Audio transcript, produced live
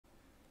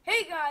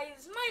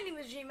Guys, my name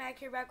is J-Mac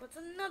here back with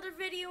another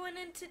video, and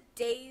in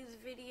today's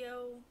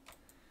video,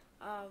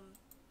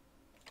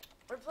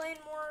 we're playing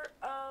more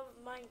of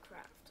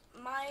Minecraft.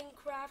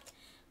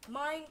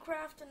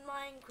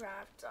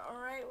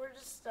 Alright,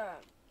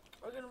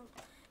 we're gonna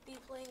be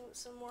playing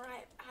some more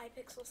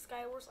Hypixel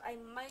Skywars. I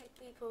might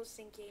be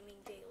posting gaming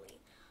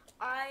daily.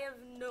 I have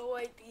no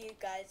idea,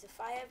 guys,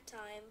 if I have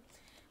time.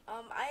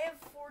 I have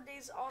 4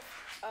 days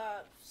off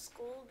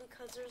school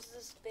because there's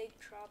this big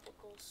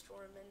tropical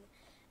storm and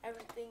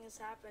everything is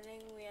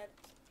happening. We had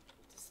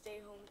to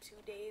stay home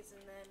 2 days,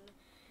 and then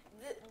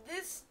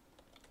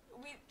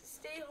we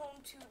stay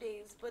home 2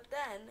 days, but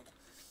then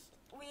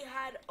we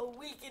had a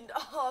weekend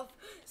off,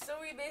 so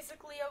we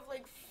basically have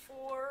like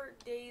 4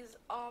 days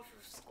off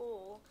of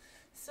school.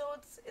 So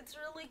it's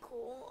really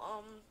cool.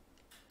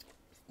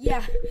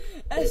 Yeah,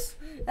 as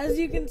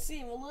you can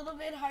see, I'm a little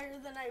bit higher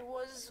than I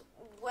was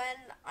when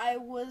I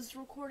was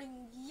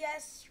recording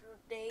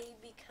yesterday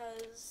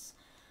because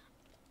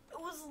it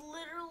was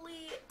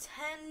literally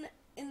 10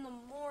 in the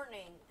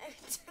morning.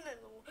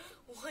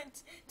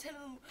 10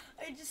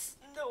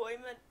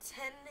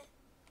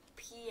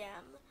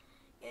 p.m.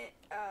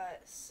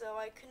 So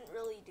I couldn't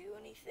really do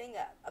anything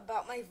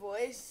about my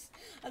voice.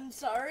 I'm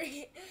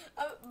sorry,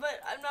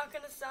 but I'm not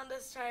gonna sound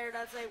as tired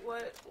as I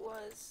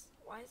was.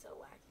 Why is it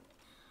lagging?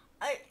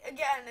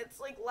 Again, it's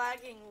like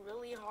lagging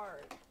really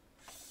hard.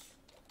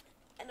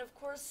 And of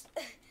course,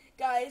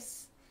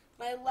 guys,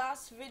 my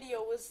last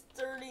video was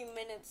 30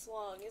 minutes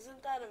long.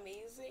 Isn't that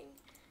amazing?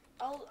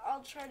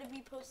 I'll try to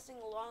be posting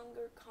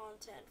longer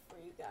content for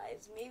you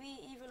guys. Maybe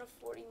even a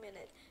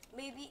 40-minute,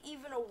 maybe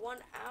even a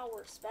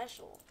 1-hour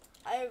special.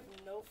 I have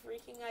no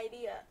freaking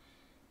idea.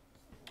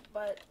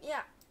 But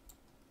yeah.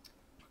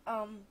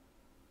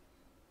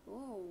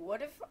 Ooh,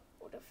 what if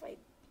I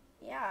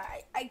yeah,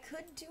 I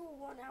could do a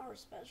 1-hour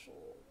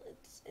special.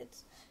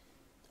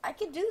 I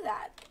could do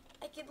that.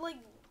 I could, like,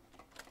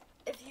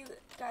 if you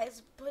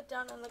guys put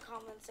down in the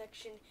comment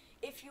section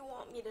if you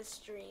want me to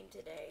stream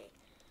today.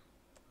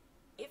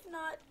 If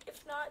not,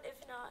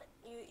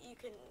 you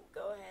can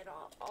go ahead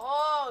on.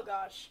 Oh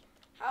gosh,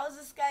 how's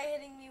this guy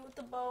hitting me with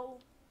the bow?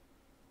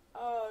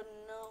 Oh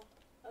no.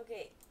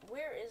 Okay,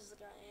 where is the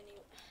guy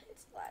anyway?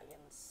 It's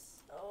lagging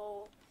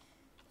so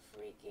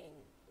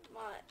freaking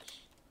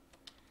much.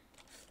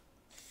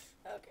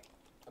 Okay,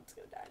 let's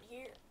go down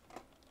here.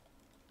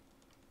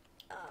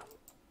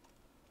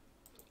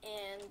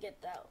 And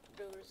get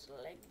those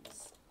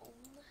legs on.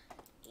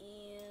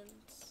 And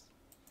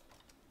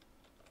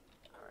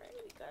alright,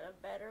 we got a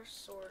better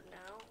sword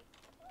now.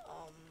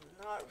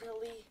 Not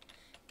really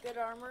good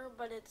armor,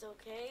 but it's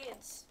okay.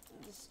 It's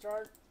the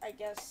start, I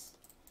guess.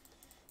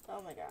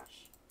 Oh my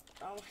gosh.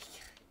 Oh my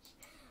gosh.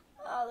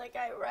 Oh, that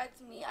guy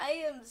wrecked me.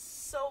 I am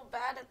so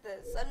bad at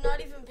this. I'm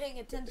not even paying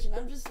attention.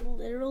 I'm just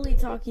literally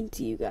talking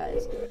to you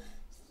guys.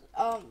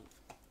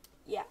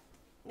 Yeah.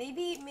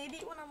 Maybe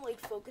when I'm like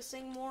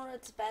focusing more,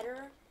 it's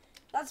better.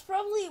 That's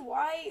probably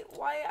why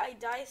I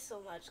die so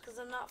much, because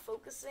I'm not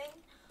focusing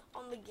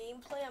on the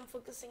gameplay. I'm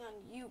focusing on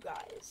you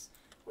guys,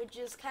 which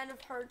is kind of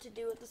hard to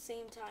do at the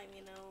same time,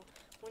 you know.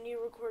 When you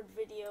record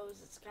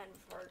videos, it's kind of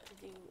hard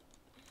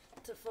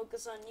to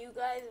focus on you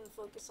guys and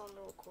focus on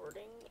the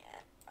recording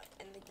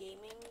and the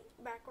gaming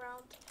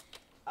background.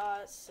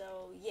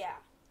 So yeah,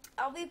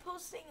 I'll be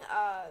posting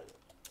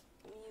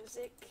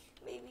music,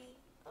 maybe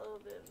a little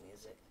bit of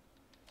music.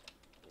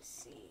 Let me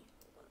see.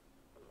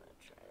 I'm gonna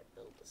try to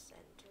build the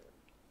center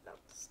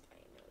without this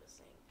guy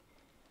noticing.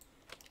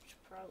 You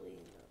should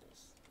probably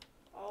notice.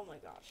 Oh my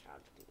gosh, how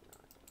did he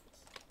not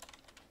notice?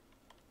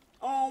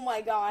 Oh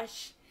my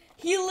gosh,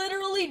 he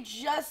literally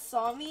just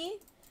saw me.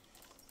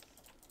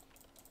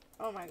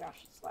 Oh my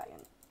gosh, it's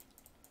lagging.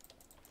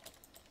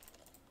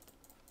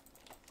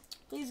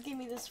 Please give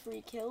me this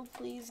free kill.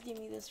 Please give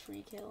me this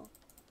free kill.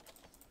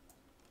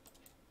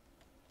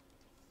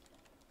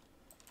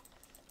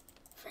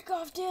 Freak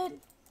off, dude.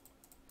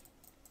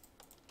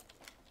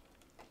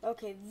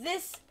 Okay,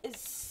 this is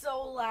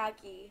so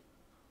laggy.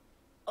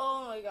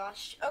 Oh my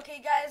gosh. Okay,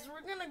 guys,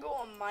 we're gonna go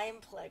on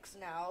Mineplex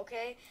now,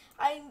 okay?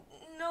 I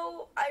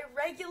know I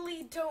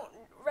regularly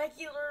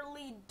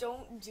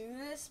don't do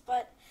this,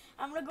 but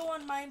I'm gonna go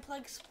on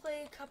Mineplex,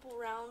 play a couple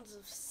rounds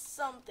of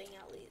something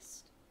at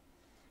least.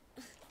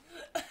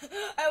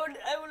 I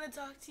want to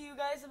talk to you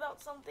guys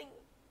about something.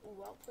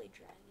 Ooh, I'll play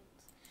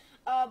dragons.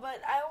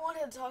 But I want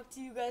to talk to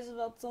you guys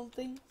about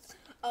something.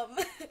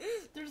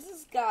 There's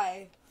this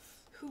guy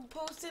who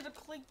posted a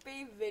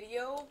clickbait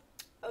video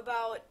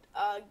about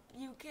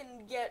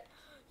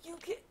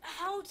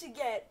how to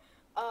get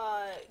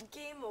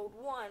game mode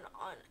 1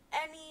 on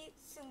any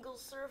single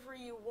server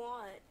you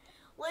want.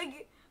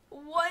 Like,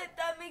 what?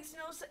 That makes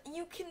no sense.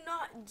 You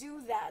cannot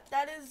do that.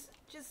 That is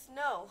just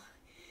no.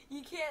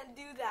 You can't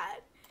do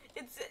that.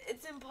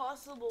 It's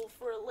impossible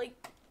for,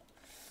 like,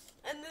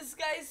 and this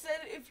guy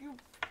said if you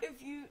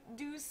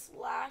do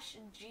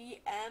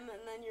 /GM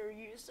and then your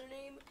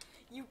username,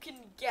 you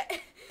can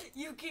get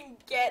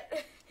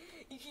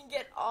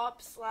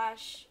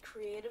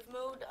op/creative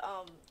mode.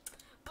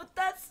 But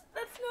that's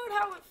not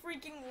how it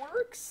freaking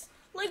works.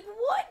 Like,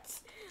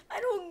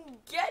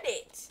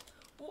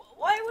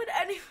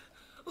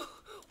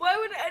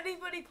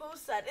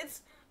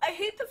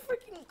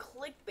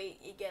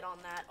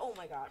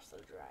 my gosh, the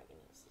dragon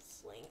is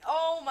slaying.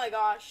 Oh my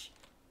gosh.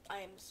 I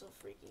am so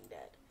freaking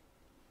dead.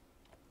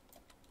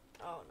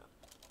 Oh no.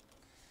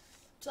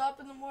 Top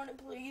in the morning,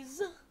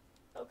 please.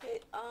 Okay,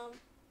 oh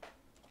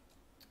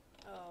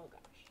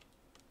gosh.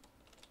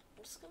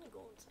 I'm just gonna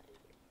go inside here.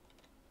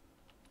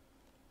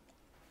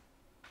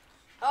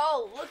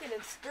 Oh, look at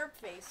its derp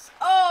face.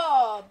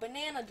 Oh,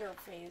 banana derp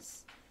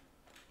face.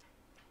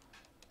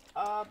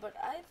 But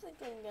I think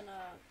I'm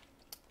gonna,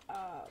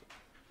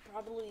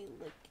 probably,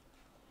 like,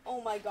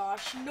 oh my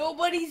gosh,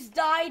 nobody's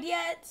died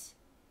yet?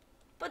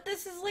 But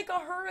this is like a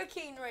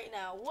hurricane right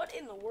now. What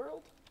in the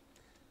world?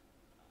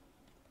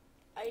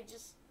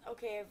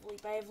 Okay,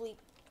 I have leap.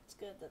 That's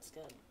good, that's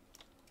good.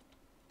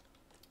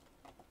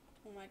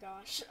 Oh my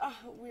gosh,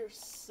 we're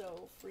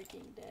so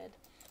freaking dead.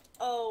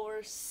 Oh,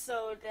 we're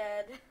so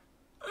dead.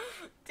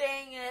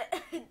 Dang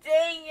it,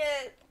 dang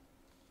it.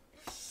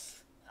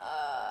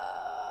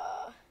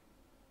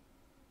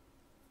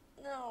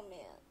 No,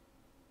 man.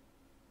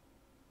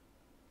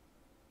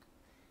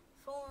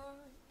 4,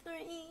 3,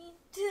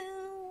 2,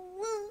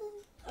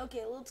 1.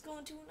 Okay, let's go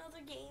into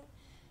another game.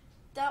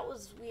 That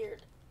was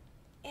weird.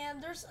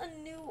 And there's a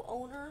new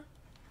owner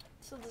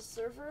to the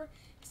server.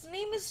 His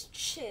name is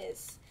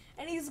Chiz.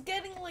 And he's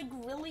getting, like,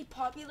 really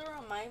popular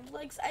on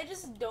Mineplex. I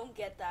just don't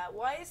get that.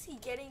 Why is he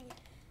getting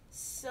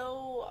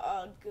so,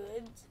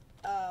 good,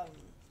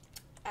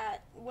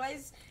 why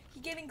is he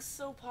getting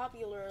so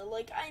popular?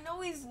 Like, I know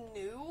he's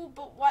new,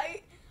 but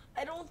why?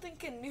 I don't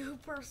think a new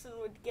person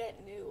would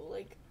get new.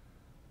 Like,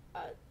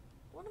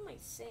 what am I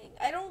saying?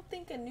 I don't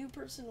think a new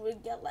person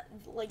would get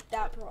like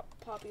that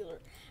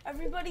popular.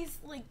 Everybody's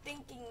like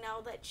thinking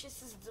now that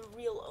Chiz is the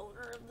real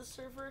owner of the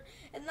server,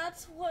 and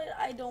that's what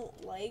I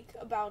don't like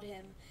about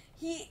him.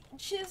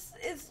 Chiz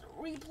is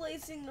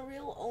replacing the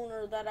real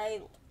owner that I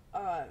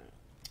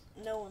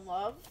know and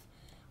love,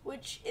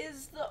 which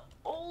is the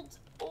old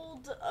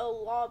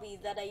lobby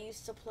that I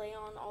used to play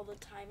on all the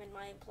time in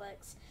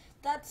Mineplex.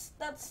 That's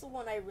the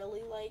one I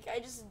really like. I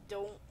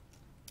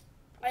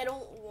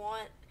don't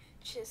want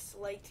Chiz to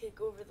like take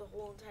over the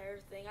whole entire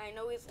thing. I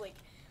know he's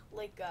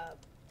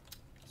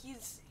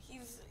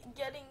he's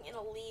getting in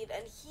a lead,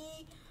 and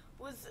he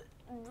was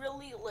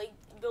really like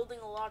building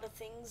a lot of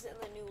things in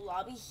the new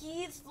lobby.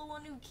 He's the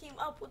one who came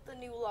up with the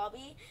new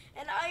lobby,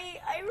 and I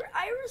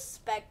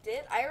respect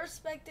it. I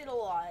respect it a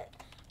lot.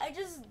 I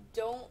just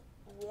don't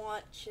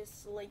want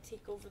Chiz to like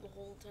take over the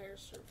whole entire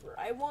server.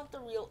 I want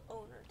the real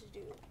owner to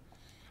do.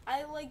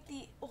 I like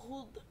the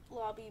old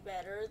lobby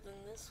better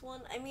than this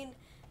one. I mean,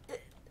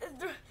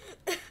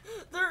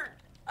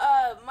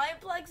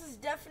 Mineplex is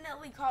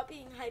definitely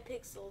copying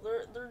Hypixel.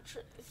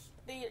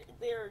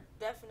 They're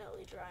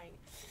definitely trying,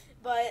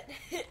 but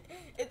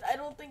I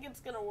don't think it's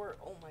gonna work.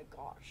 Oh my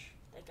gosh,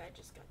 that guy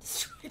just got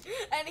destroyed.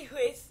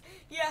 Anyways,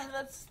 yeah,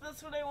 that's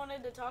what I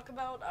wanted to talk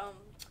about.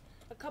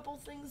 A couple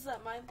things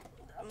that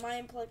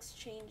Mineplex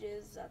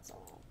changes. That's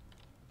all.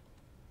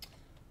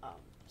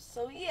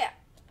 So yeah.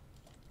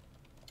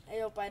 I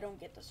hope I don't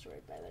get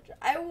destroyed by that.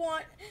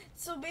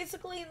 So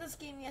basically in this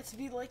game you have to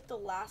be like the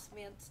last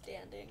man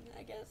standing,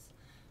 I guess.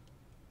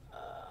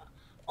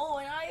 Oh,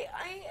 and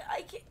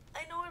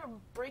I know how to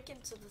break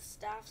into the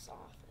staff's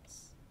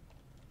office.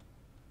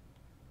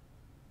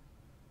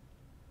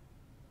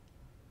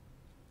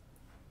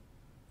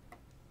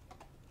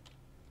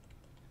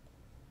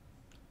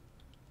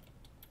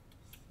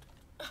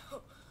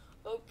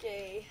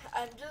 Okay,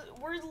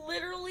 we're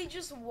literally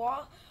just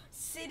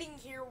sitting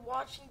here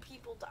watching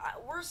people die.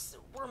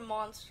 We're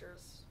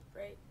monsters,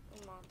 right?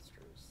 We're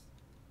monsters.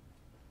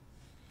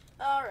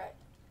 All right.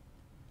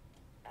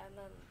 And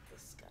then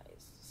this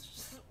guy's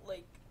just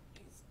like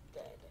he's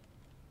dead.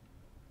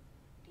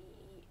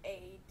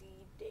 D-A-D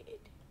dead.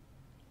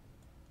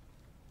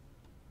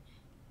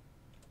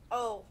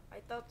 Oh, I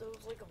thought there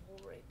was like a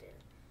hole right there.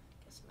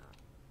 Guess not.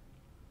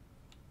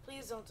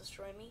 Please don't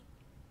destroy me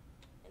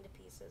into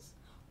pieces.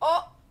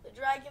 Oh, the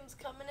dragon's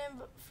coming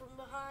in from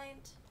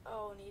behind.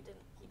 Oh, and he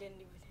didn't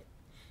even hit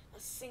a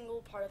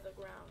single part of the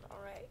ground.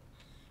 All right.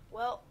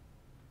 Well,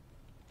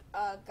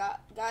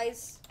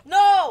 guys,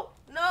 no.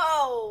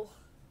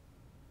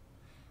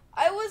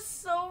 I was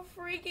so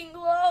freaking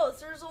close.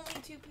 There's only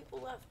 2 people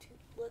left.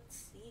 Let's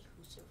see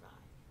who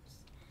survives.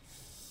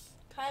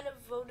 Kind of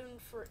voting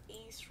for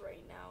Ace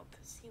right now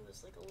because he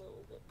was like a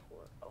little bit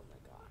poor. Oh my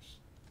gosh.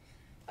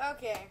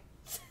 Okay.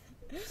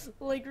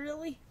 Like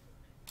really?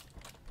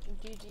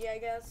 GG, I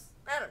guess.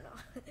 I don't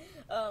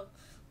know.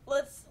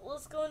 Let's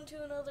go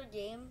into another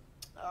game.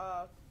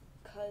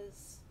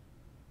 Cause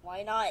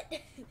why not?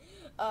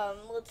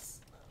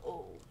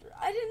 Oh,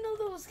 I didn't know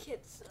those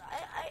kids.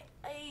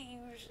 I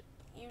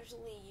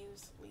usually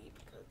use Leap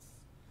because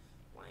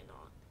why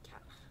not?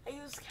 I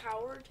use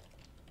Coward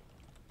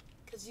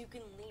because you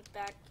can leap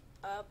back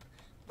up.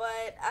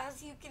 But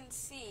as you can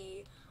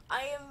see,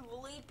 I am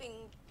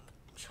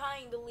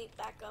trying to leap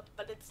back up,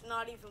 but it's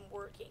not even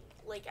working.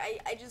 Like,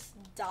 I just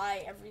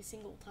die every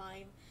single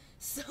time.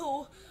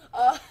 So,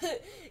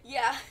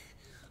 yeah.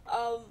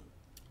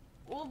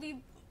 We'll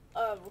be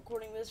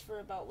recording this for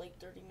about like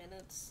 30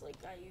 minutes. Like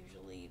I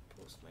usually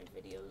post my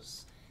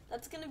videos.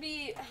 That's gonna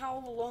be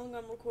how long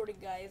I'm recording,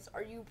 guys.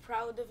 Are you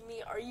proud of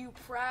me? Are you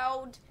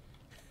proud?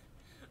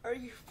 Are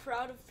you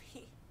proud of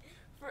me?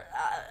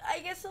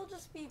 I guess I'll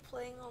just be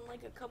playing on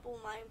like a couple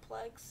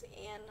Mineplex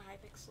and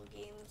Hypixel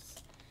games.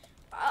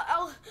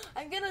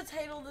 I'm gonna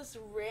title this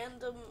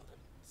random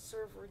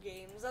server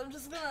games. I'm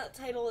just gonna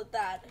title it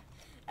that.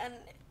 And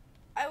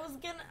I was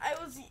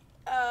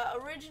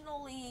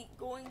originally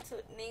going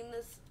to name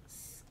this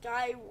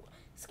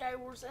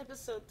Skywars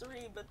Episode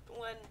 3, but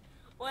when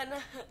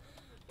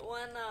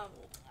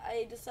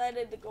I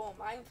decided to go on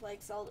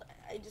Mineplex,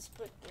 I just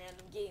put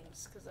random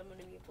games because I'm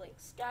gonna be playing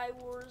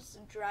Skywars,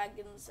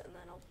 Dragons, and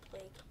then I'll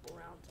play a couple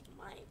rounds of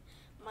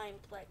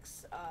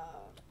Mineplex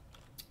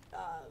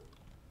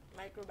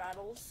micro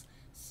battles.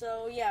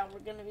 So yeah, we're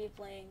gonna be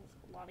playing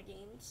a lot of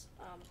games.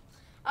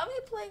 I'll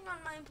be playing on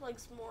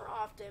Mineplex more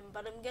often,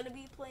 but I'm gonna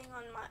be playing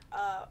on my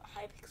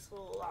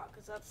Hypixel a lot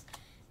because that's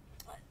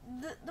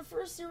the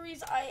first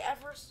series I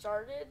ever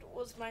started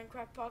was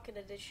Minecraft Pocket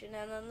Edition,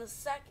 and then the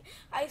second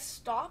I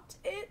stopped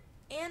it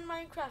and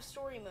Minecraft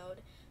Story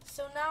Mode.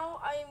 So now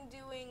I'm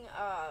doing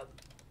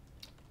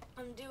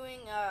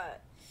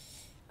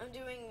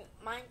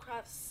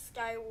Minecraft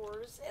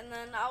Skywars, and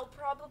then I'll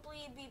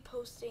probably be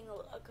posting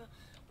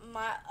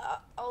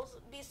I'll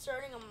be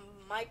starting a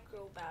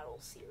micro battle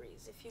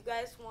series. If you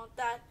guys want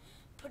that,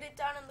 put it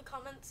down in the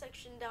comment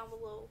section down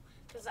below,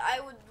 because I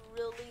would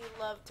really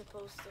love to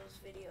post those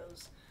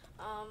videos.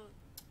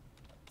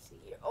 Let's see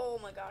here. Oh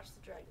my gosh, the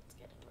dragon's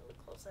getting really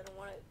close. I don't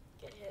want to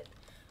get hit.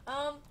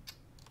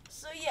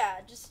 So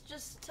yeah,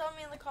 just tell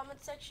me in the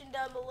comment section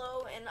down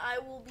below, and I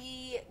will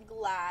be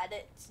glad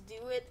to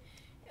do it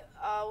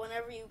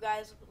whenever you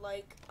guys would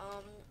like.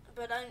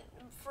 But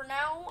for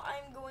now,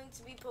 I'm going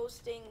to be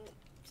posting.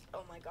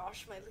 Oh my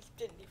gosh, my leaf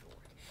didn't even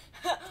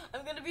work.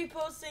 I'm gonna be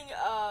posting.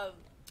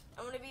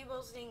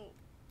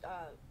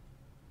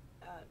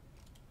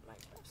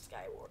 Minecraft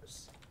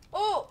Skywars.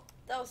 Oh,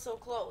 that was so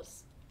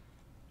close.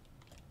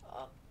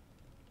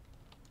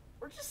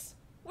 We're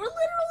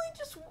literally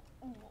just.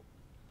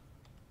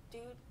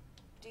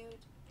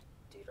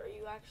 Dude, are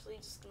you actually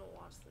just gonna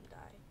watch them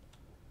die?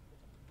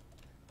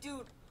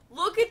 Dude,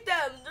 look at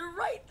them. They're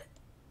right.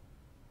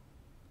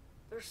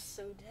 They're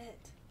so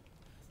dead.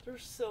 They're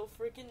so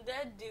freaking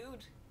dead,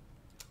 dude.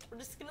 We're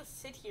just gonna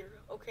sit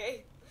here,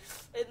 okay?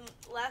 And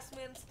last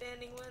man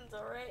standing wins,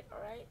 alright?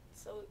 Alright?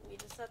 So we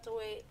just have to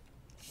wait.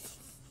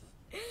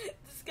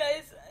 This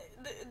guy's...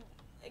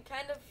 It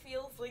kind of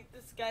feels like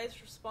this guy's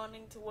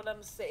responding to what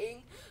I'm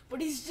saying, but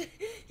he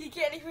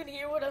can't even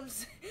hear what I'm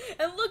saying.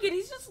 And look at,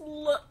 he's just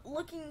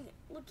looking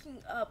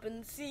up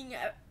and seeing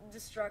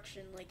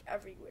destruction, like,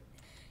 everywhere.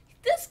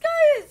 This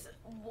guy is...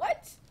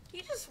 What?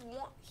 He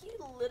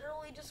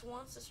literally just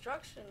wants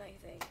destruction, I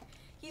think.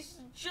 He's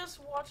just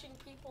watching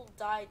people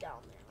die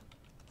down there.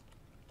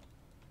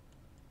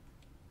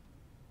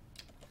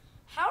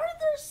 How are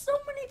there so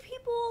many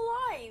people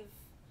alive?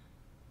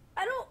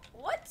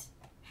 What?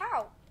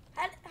 How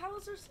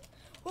is there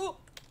oh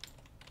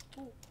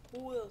that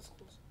was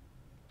close.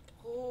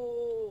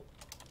 Oh,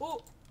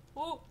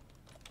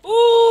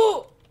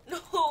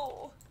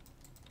 no.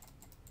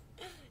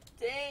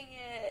 Dang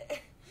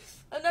it.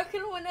 I'm not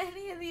gonna win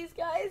any of these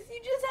guys.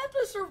 You just have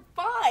to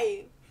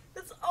survive.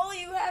 That's all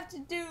you have to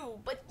do.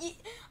 But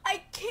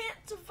I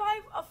can't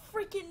survive a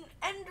freaking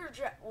ender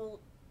dragon. Well,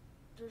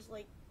 there's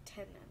like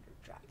 10 ender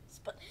dragons,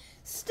 but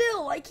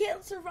still, I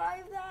can't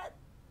survive that.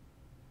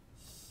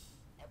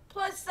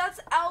 Plus, that's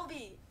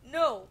Albie.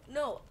 No.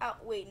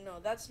 Wait, no,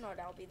 that's not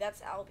Albie.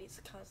 That's Albie's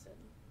cousin.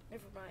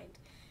 Never mind.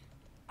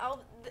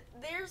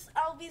 There's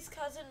Albie's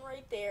cousin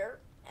right there,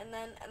 and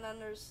then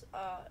there's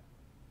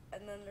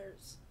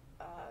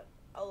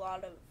a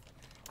lot of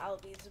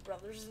Albie's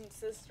brothers and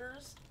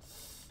sisters.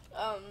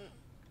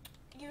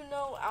 You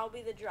know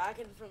Albie the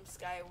dragon from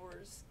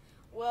Skywars.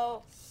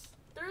 Well,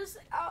 there's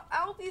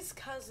Albie's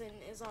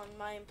cousin is on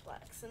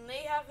Mineplex, and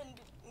they haven't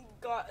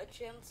got a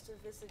chance to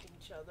visit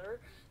each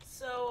other.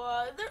 So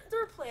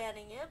they're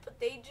planning it, but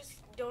they just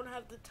don't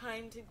have the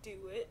time to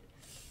do it.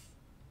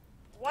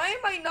 Why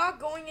am I not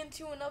going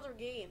into another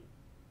game?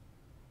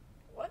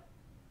 What?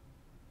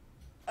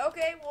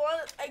 Okay,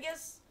 well, I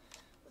guess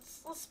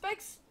let's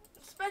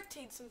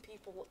spectate some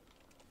people.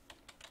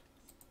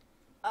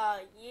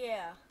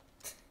 Yeah.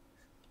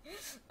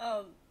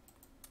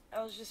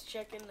 I was just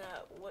checking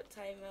what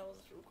time I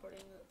was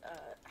recording,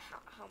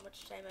 how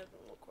much time I've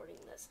been recording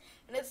this,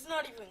 and it's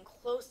not even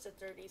close to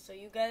 30, so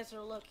you guys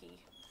are lucky.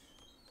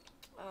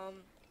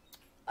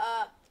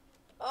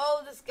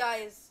 Oh, this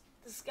guy's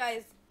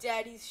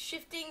dead. He's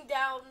shifting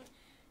down.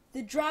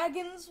 The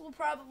dragons will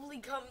probably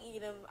come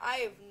eat him. I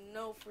have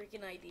no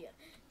freaking idea.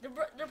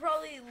 They're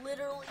probably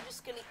literally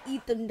just gonna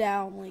eat them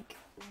down. Like,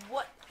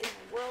 what in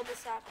the world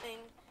is happening?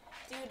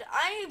 Dude,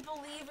 I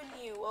believe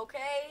in you,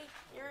 okay?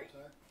 You're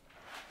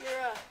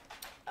yeah.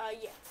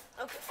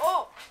 Okay.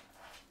 Oh!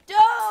 Dude!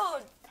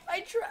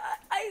 I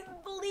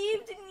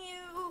believed in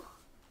you!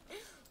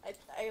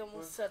 I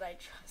almost said I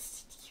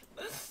trusted you.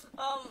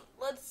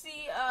 Let's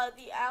see,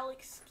 the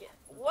Alex skin.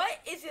 What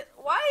is it?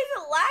 Why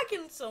is it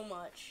lagging so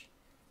much?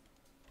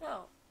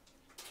 Oh.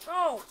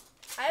 Oh!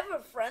 I have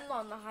a friend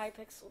on the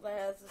Hypixel that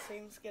has the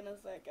same skin as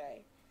that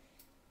guy.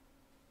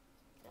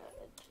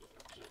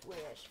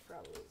 Wait, I should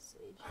probably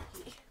say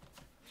GG.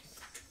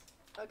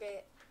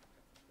 Okay.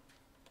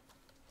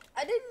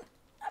 I didn't,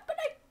 but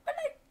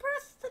I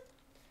pressed the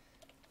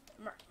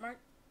mark.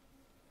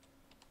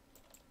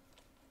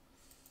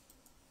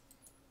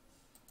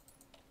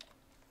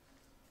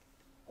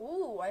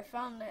 Ooh, I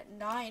found that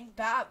 9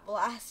 Bat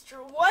Blaster.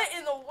 What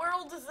in the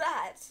world is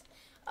that?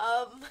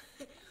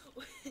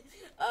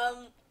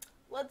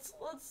 Let's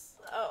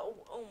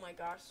oh my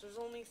gosh, there's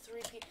only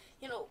 3 people.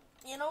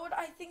 You know what?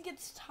 I think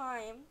it's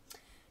time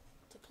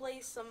to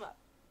play some.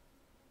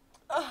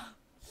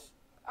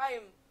 I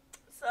am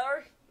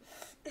sorry.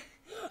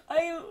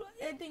 I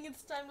think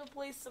it's time to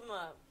play some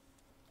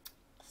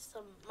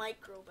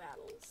micro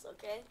battles.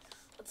 Okay,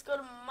 let's go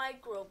to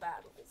micro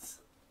battles.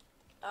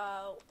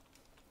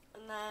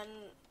 And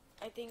then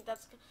I think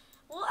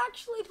we'll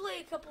actually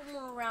play a couple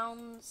more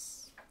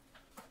rounds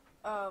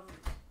of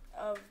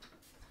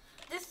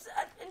this.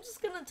 I'm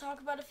just gonna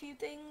talk about a few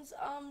things.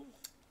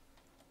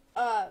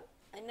 I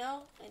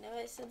know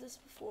I said this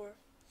before,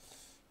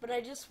 but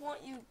I just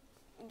want you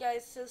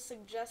guys to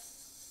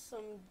suggest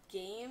some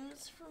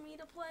games for me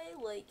to play.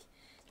 Like,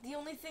 the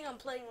only thing I'm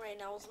playing right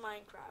now is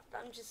Minecraft.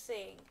 I'm just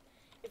saying,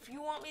 if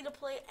you want me to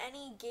play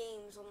any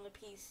games on the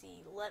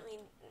PC, let me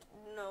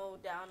know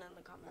down in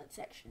the comment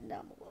section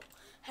down below.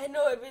 I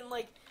know I've been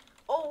like,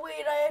 oh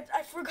wait,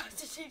 I forgot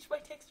to change my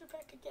texture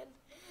pack again.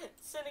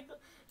 Cynical.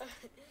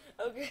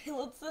 Okay,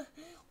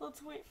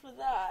 let's wait for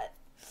that.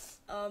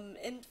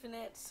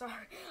 Infinite.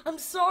 Sorry, I'm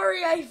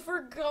sorry, I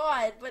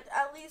forgot. But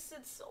at least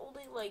it's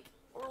only like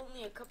we're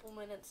only a couple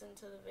minutes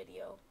into the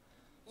video.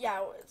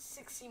 Yeah, it's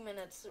 60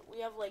 minutes.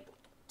 We have like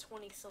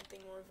 20 something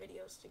more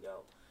videos to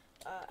go.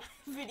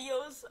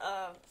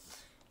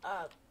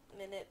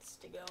 Minutes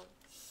to go.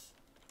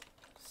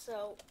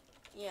 So,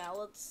 yeah,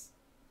 let's.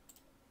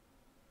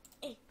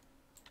 Hey.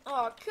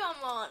 Oh,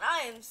 come on!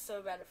 I am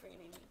so bad at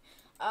forgetting.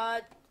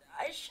 I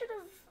should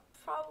have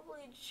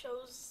probably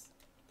chose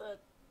the.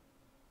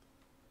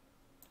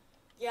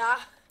 Yeah,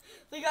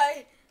 the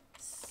guy.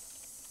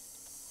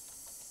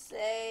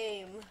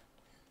 Same.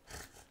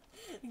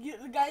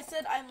 The guy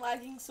said I'm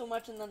lagging so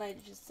much, and then I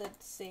just said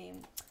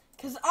same.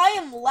 Cause I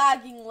am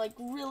lagging like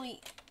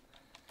really.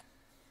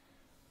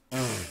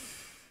 Alright.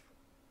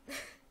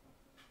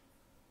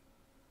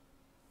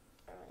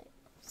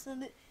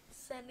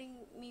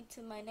 Sending me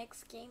to my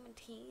next game in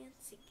 10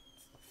 seconds.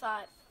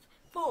 5,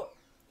 4,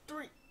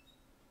 3,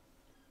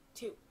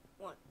 2,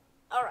 1.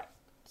 Alright,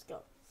 let's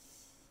go.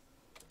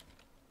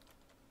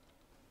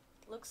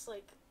 Looks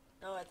like.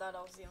 No, I thought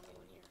I was the only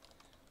one here.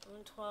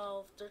 11,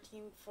 12,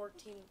 13,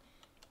 14.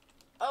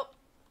 Oh!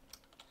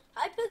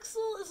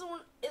 Hypixel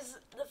is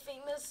the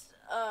famous,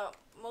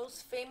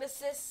 most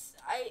famousest.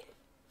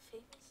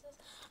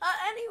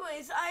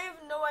 Anyways, I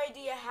have no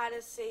idea how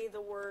to say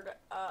the word.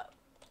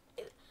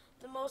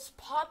 The most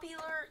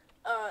popular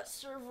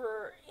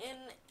server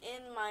in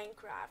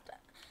Minecraft,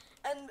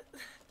 and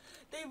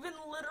they've been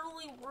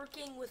literally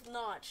working with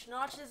Notch.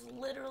 Notch is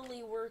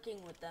literally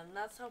working with them.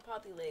 That's how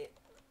popular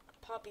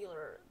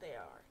they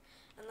are.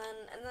 And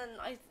then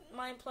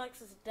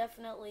Mineplex is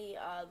definitely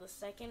the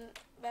second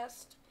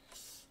best.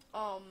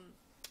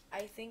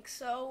 I think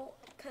so,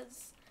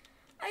 because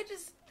I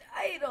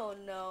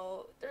don't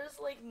know. There's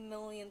like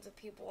millions of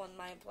people on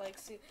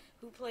Mineplex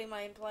who play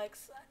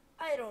Mineplex.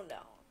 I don't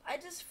know. I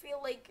just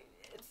feel like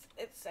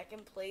it's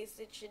second place.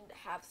 It should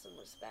have some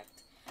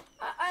respect.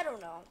 I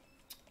don't know.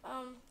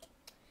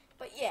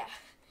 But yeah,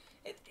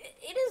 it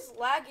is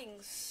lagging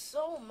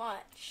so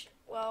much.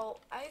 Well,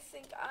 I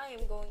think I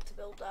am going to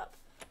build up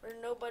where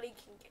nobody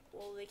can get,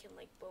 well, they can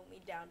like bow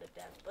me down to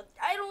death, but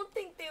I don't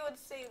think they would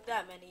save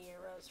that many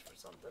arrows for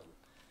something.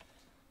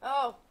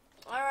 Oh,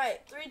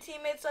 alright, 3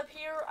 teammates up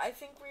here. I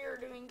think we are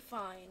doing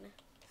fine.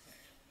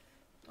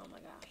 Oh my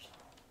gosh.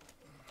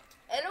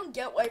 I don't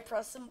get why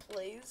Preston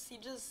plays.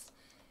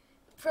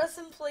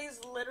 Preston plays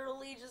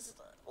literally just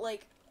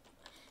like,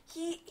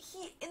 he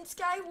in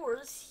Sky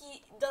Wars,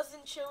 he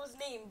doesn't show his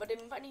name, but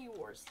in Funny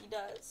Wars, he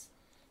does.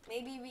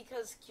 Maybe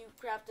because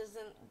CubeCraft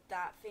isn't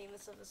that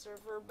famous of a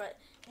server, but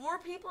more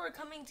people are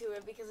coming to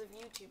it because of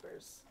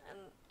YouTubers,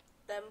 and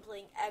them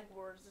playing Egg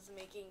Wars is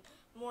making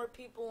more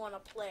people want to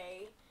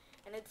play,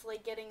 and it's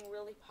like getting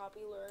really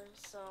popular.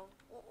 So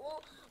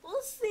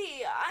we'll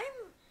see.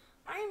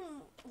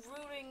 I'm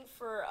rooting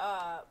for.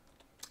 I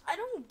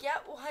don't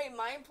get why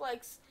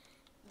Mineplex.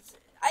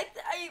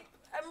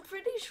 I'm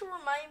pretty sure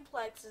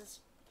Mineplex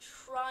is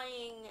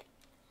trying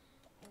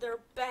their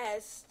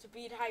best to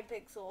beat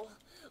Hypixel.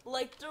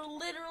 Like, they're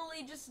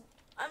literally just.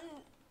 I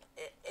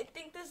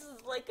think this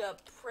is like a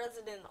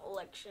president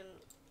election.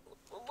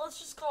 Let's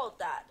just call it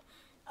that.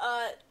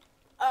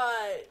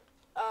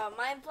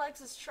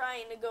 Mineplex is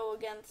trying to go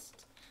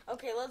against.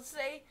 Okay, let's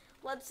say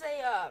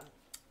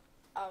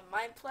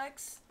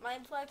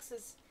Mineplex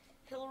is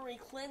Hillary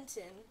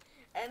Clinton,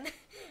 and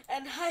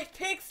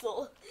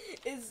Hypixel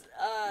is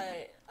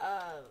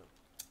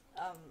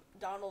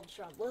Donald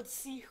Trump. Let's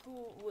see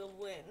who will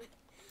win.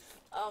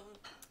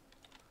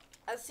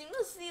 As soon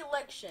as the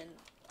election,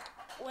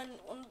 when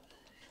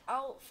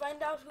I'll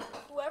find out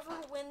whoever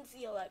wins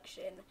the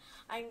election,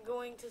 I'm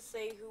going to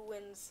say who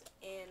wins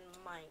in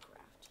Minecraft.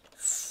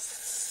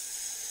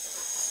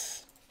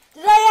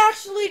 Did I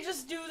actually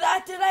just do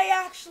that? Did I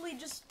actually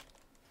just...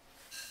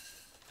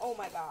 Oh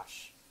my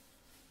gosh.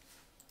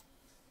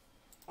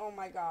 Oh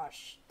my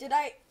gosh. Did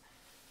I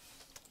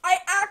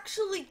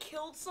actually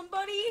killed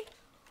somebody?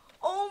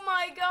 Oh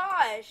my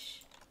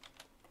gosh.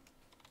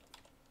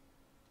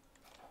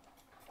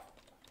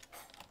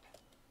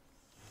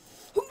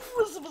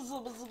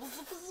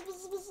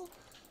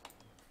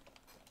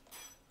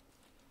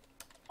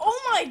 Oh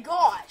my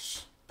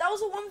gosh. That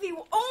was a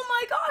 1v1. Oh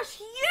my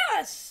gosh,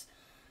 yes!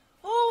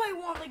 Oh, I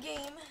won the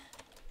game.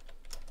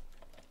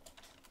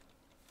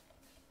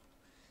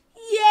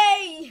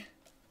 Yay!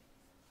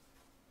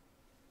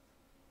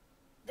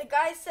 The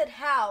guy said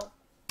how.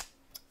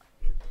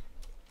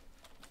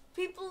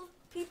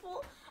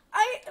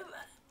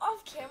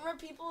 Off camera,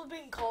 people have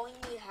been calling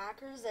me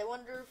hackers. I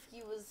wonder if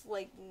he was,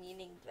 like,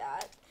 meaning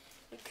that.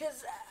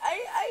 Because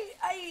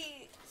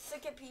I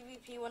suck at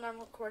PvP when I'm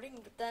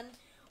recording, but then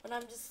when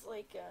I'm just,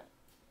 like,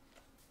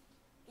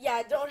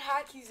 yeah, don't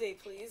hack Yuzay,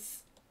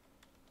 please.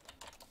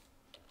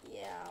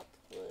 Yeah,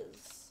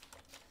 please.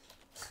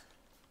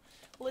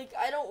 Like,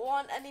 I don't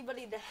want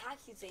anybody to hack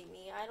Yuzay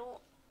me. I don't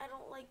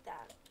like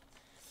that.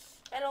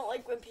 I don't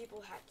like when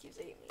people hack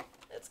Yuzay me.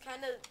 It's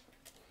kind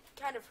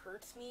of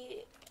hurts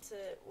me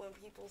when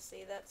people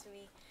say that to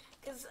me,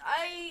 because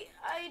I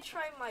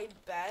try my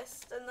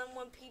best, and then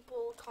when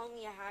people call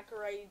me a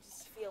hacker, I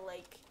just feel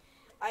like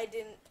I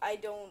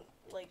don't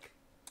like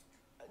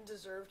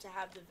deserve to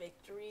have the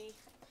victory.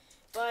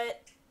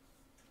 But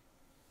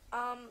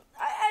I'm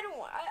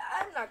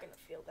not gonna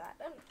feel that.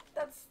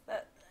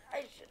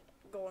 I should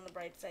go on the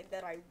bright side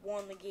that I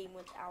won the game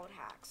without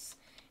hacks,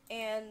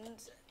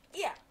 and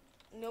yeah.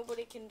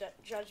 Nobody can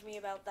judge me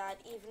about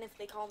that, even if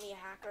they call me a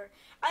hacker.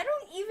 I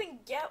don't even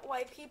get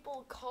why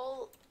people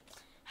call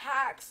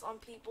hacks on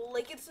people.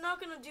 Like, it's not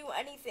gonna do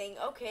anything.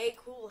 Okay,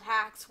 cool,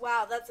 hacks.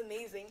 Wow, that's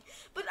amazing.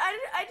 But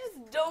I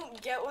just don't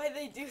get why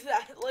they do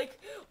that. Like,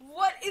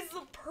 what is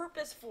the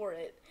purpose for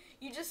it?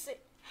 You just say,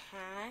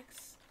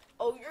 hacks?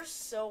 Oh, you're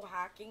so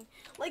hacking.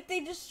 Like,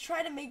 they just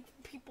try to make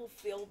people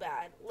feel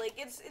bad. Like,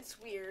 it's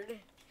weird. And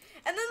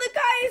then the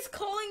guy is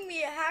calling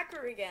me a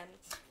hacker again.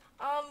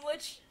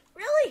 Which...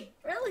 Really?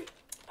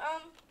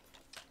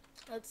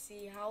 Let's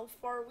see, how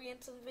far are we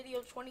into the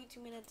video?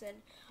 22 minutes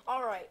in.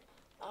 Alright,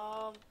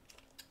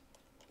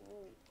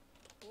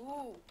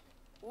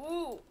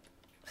 ooh.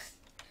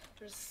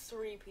 There's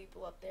 3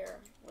 people up there.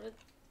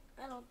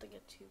 I don't think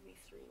a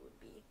 2v3 would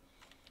be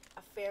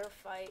a fair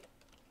fight.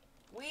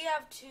 We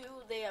have 2,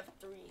 they have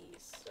 3,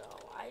 so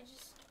I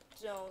just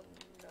don't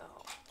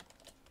know.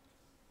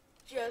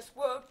 Just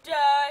won't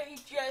die, he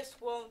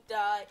just won't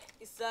die.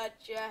 He's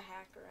such a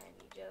hacker and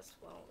he just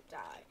won't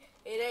die.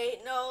 It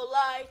ain't no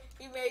lie,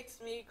 he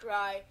makes me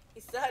cry.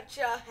 He's such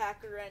a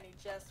hacker and he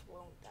just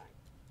won't die.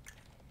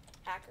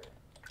 Hacker.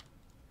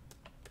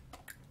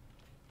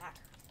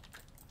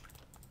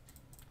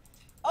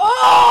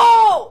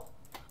 Oh!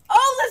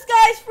 Oh, this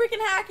guy's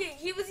freaking hacking.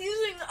 He was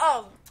using,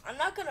 I'm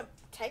not gonna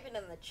type it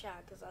in the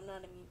chat because I'm not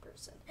a mean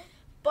person.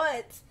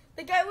 But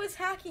the guy was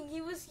hacking. He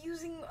was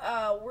using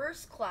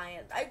worse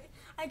client.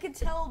 I could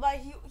tell by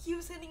he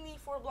was hitting me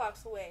 4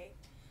 blocks away.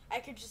 I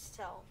could just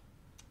tell.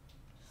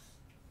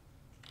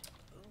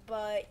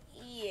 But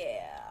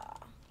yeah,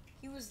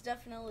 he was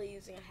definitely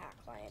using a hack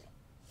client.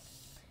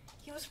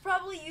 He was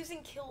probably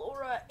using Kill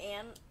Aura,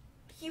 and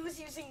he was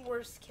using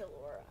worse Kill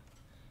Aura.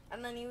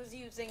 And then he was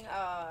using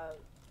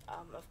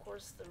of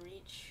course the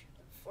Reach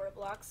 4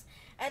 blocks.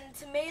 And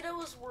Tomato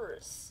was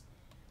worse.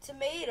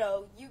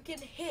 Tomato, you can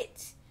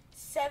hit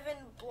 7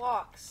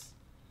 blocks.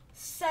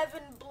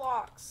 7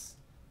 blocks.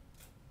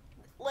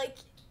 Like,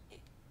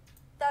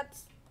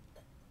 that's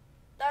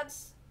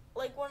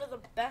like one of the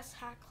best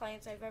hack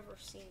clients I've ever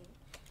seen.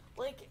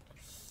 Like,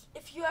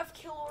 if you have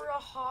Kill Aura,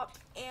 Hop,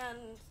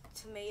 and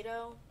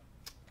Tomato,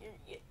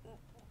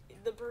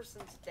 the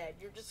person's dead.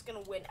 You're just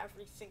gonna win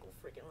every single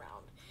freaking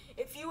round.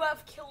 If you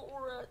have Kill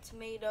Aura,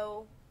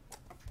 Tomato,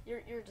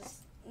 you're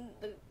just,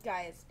 the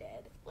guy is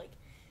dead. Like,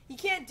 you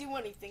can't do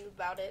anything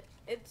about it.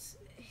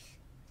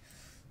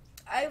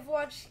 I've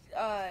watched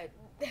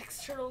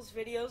Xturtle's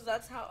videos.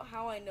 That's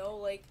how I know,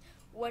 like,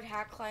 what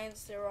hack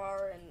clients there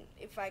are and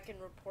if I can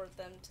report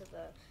them to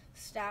the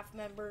staff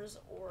members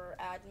or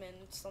admin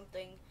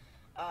something,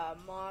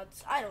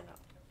 mods. I don't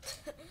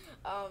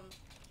know.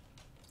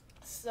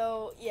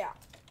 So yeah.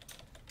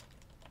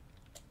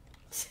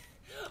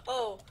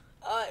 Oh,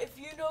 if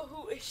you know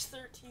who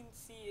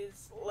Ish13C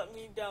is, let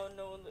me know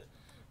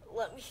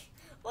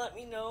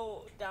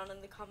down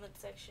in the comment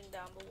section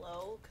down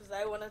below, because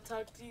I want to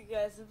talk to you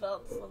guys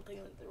about something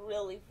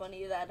really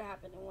funny that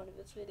happened in one of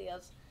his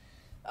videos.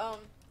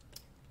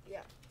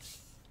 Yeah.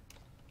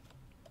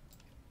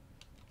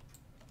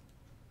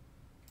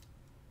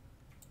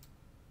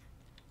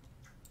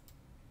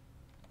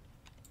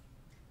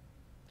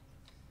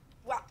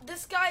 Wow,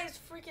 this guy is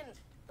freaking...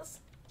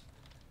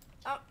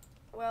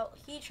 Well,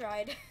 he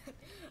tried.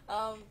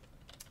 I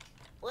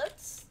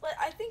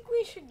think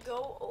we should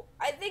go.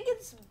 I think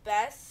it's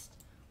best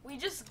we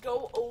just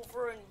go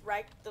over and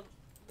wreck the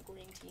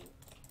green team.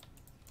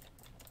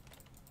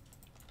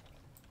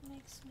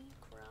 Makes me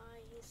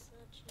cry. He's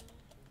such a.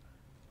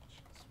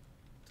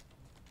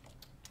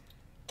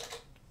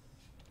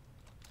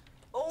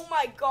 Oh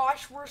my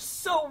gosh, we're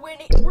so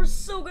winning. We're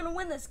so gonna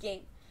win this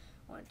game.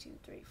 1, 2,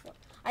 3, 4.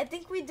 I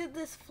think we did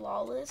this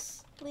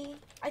flawlessly.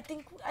 I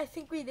think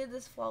we did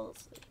this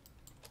flawlessly.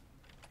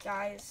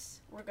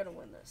 Guys, we're gonna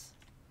win this.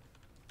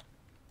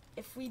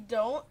 If we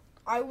don't,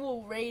 I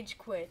will rage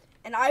quit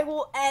and I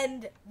will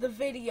end the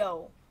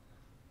video.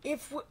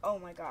 Oh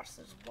my gosh,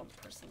 there's one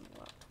person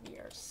left.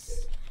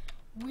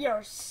 We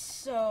are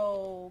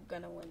so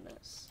gonna win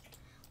this.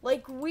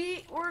 Like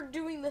we're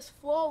doing this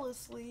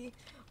flawlessly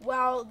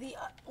while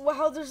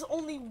there's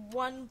only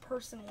one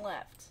person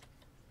left.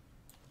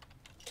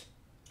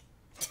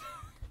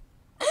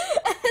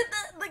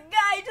 The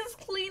guy just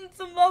cleans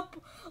him up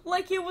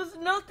like it was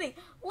nothing.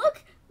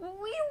 Look,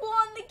 we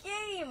won the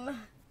game.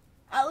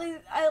 At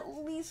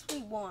least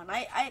we won.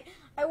 I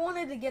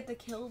wanted to get the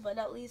kill, but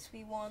at least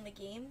we won the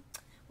game,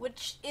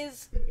 which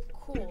is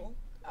cool.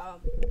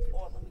 Let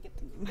me get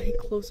the mic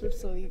closer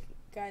so you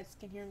guys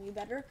can hear me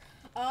better.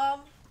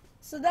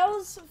 So that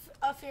was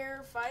a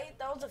fair fight.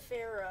 That was a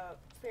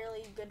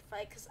fairly good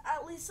fight because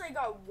at least I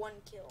got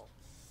one kill.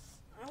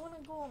 I want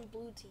to go on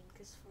blue team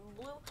because from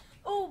blue.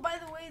 Oh, by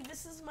the way,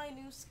 this is my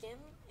new skin.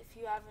 If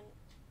you haven't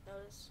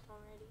noticed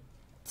already,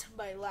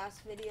 my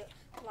last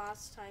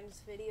time's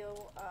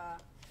video.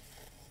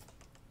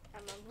 I'm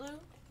on blue.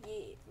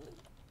 Yeah, blue.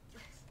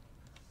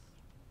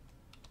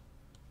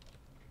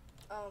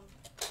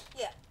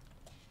 Yeah.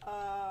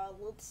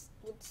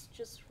 Let's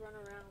just run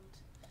around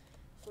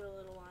for a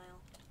little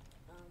while.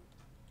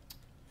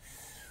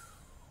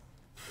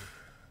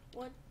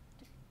 What?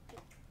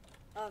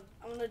 I'm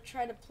gonna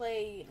try to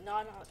play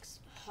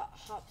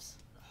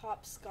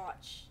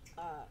hopscotch.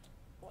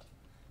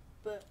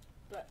 But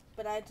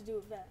I had to do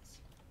it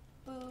fast.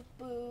 Boop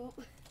boop.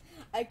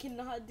 I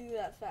cannot do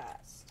that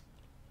fast.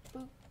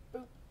 Boop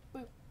boop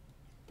boop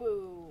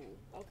boo.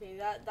 Okay,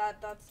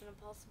 that's an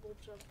impossible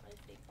jump, I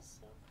think.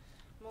 So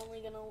I'm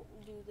only gonna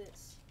do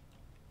this.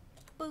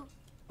 Boop.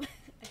 I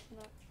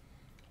cannot.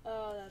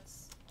 Oh,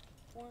 that's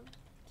 1, 2,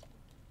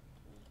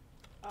 3.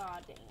 Ah,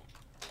 dang it.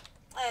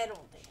 I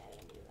don't think I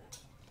can do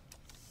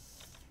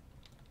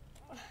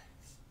that.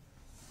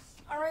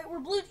 Alright, we're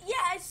blue.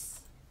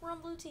 Yes! We're on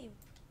blue team.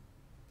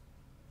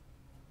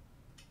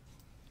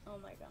 Oh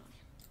my gosh.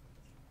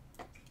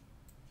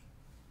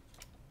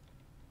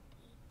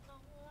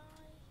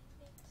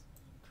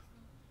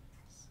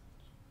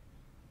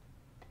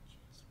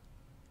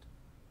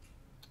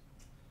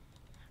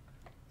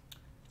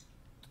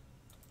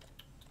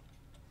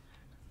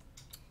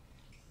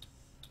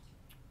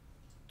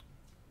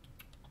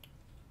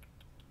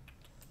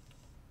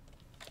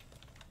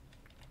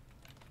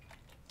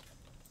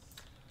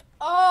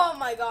 Oh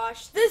my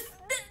gosh, this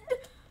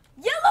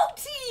yellow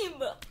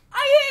team! I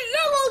hate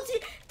yellow team!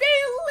 They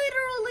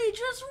literally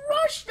just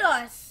rushed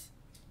us!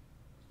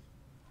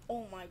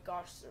 Oh my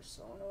gosh, they're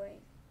so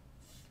annoying.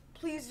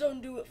 Please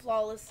don't do it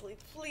flawlessly.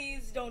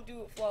 Please don't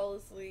do it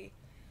flawlessly.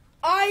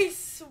 Are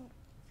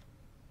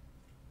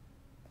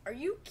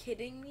you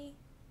kidding me?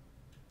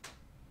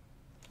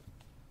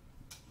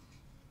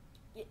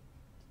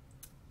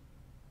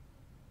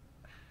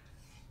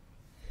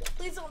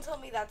 Please don't tell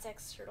me that's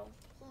X Turtle.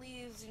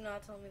 Please do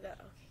not tell me that.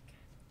 Okay, good.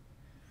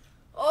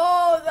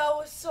 Oh, that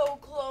was so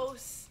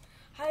close.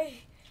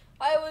 I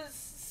was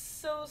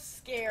so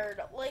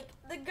scared. Like,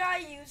 the guy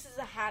uses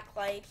a hack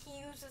light. He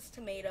uses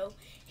tomato.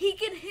 He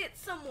can hit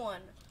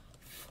someone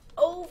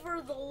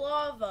over the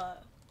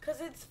lava.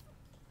 Because it's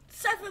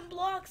 7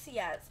 blocks he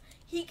has.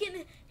 He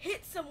can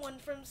hit someone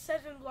from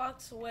 7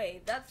 blocks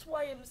away. That's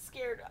why I'm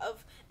scared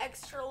of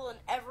X Turtle and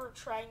ever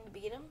trying to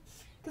beat him.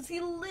 Because he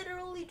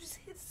literally just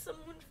hits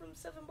someone from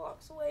 7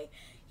 blocks away.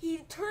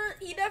 He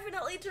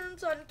definitely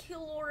turns on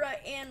Kill Aura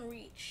and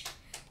Reach,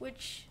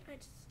 which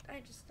I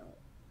just don't.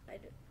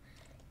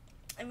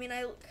 I mean,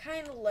 I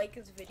kind of like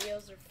his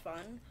videos; they're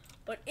fun.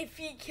 But if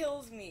he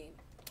kills me,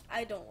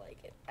 I don't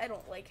like it. I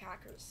don't like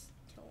hackers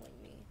killing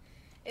me.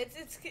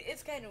 It's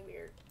kind of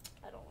weird.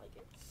 I don't like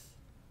it.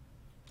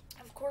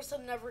 Of course,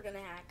 I'm never gonna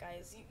hack,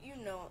 guys. You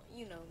know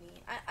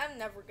me. I'm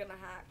never gonna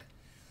hack.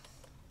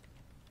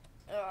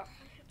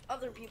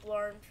 Other people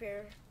are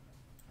unfair.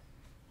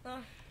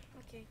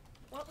 Okay.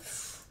 Well,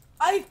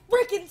 I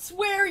freaking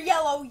swear,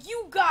 Yellow,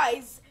 you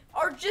guys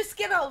are just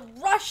gonna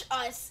rush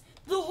us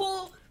the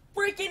whole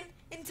freaking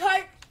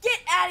entire. Get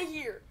out of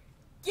here!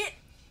 Get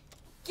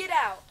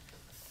out!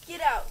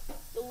 Get out!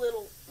 The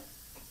little.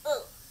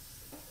 Ugh.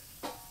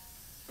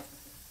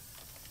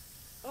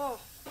 Oh,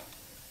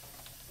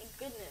 thank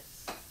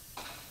goodness.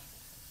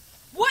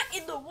 What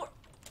in the world?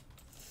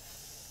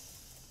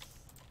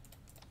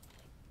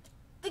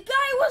 The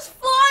guy was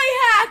fly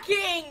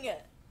hacking!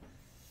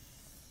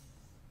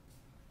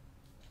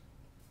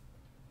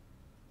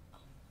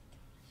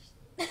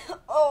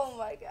 Oh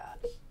my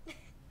gosh.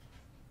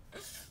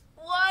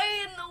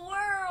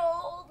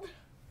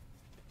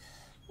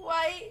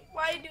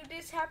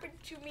 This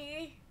happened to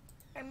me.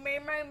 I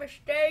made my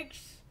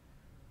mistakes.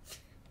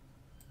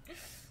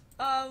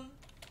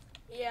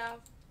 Yeah.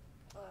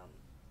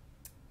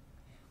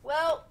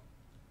 Well,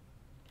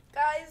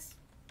 guys,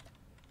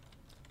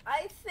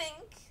 I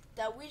think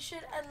that we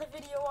should end the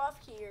video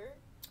off here.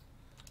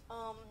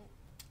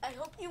 I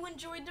hope you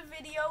enjoyed the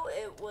video.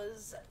 It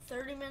was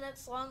 30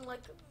 minutes long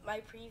like my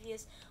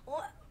previous,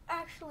 well,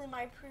 actually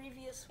my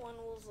previous one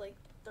was like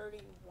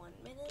 31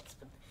 minutes,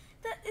 but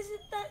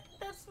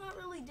that's not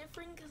really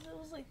different because it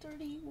was like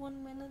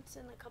 31 minutes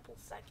and a couple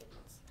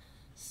seconds.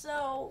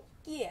 So,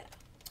 yeah.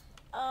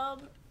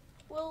 I'll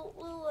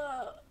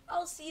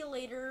see you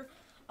later.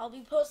 I'll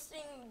be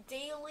posting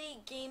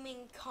daily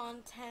gaming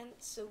content,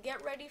 so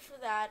get ready for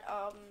that.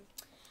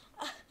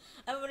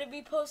 I'm going to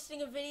be posting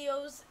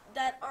videos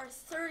that are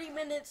 30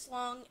 minutes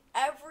long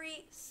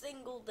every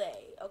single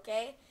day,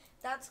 okay?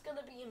 That's going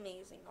to be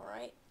amazing,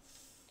 alright?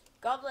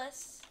 God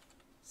bless.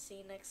 See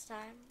you next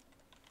time.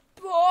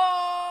 Bye!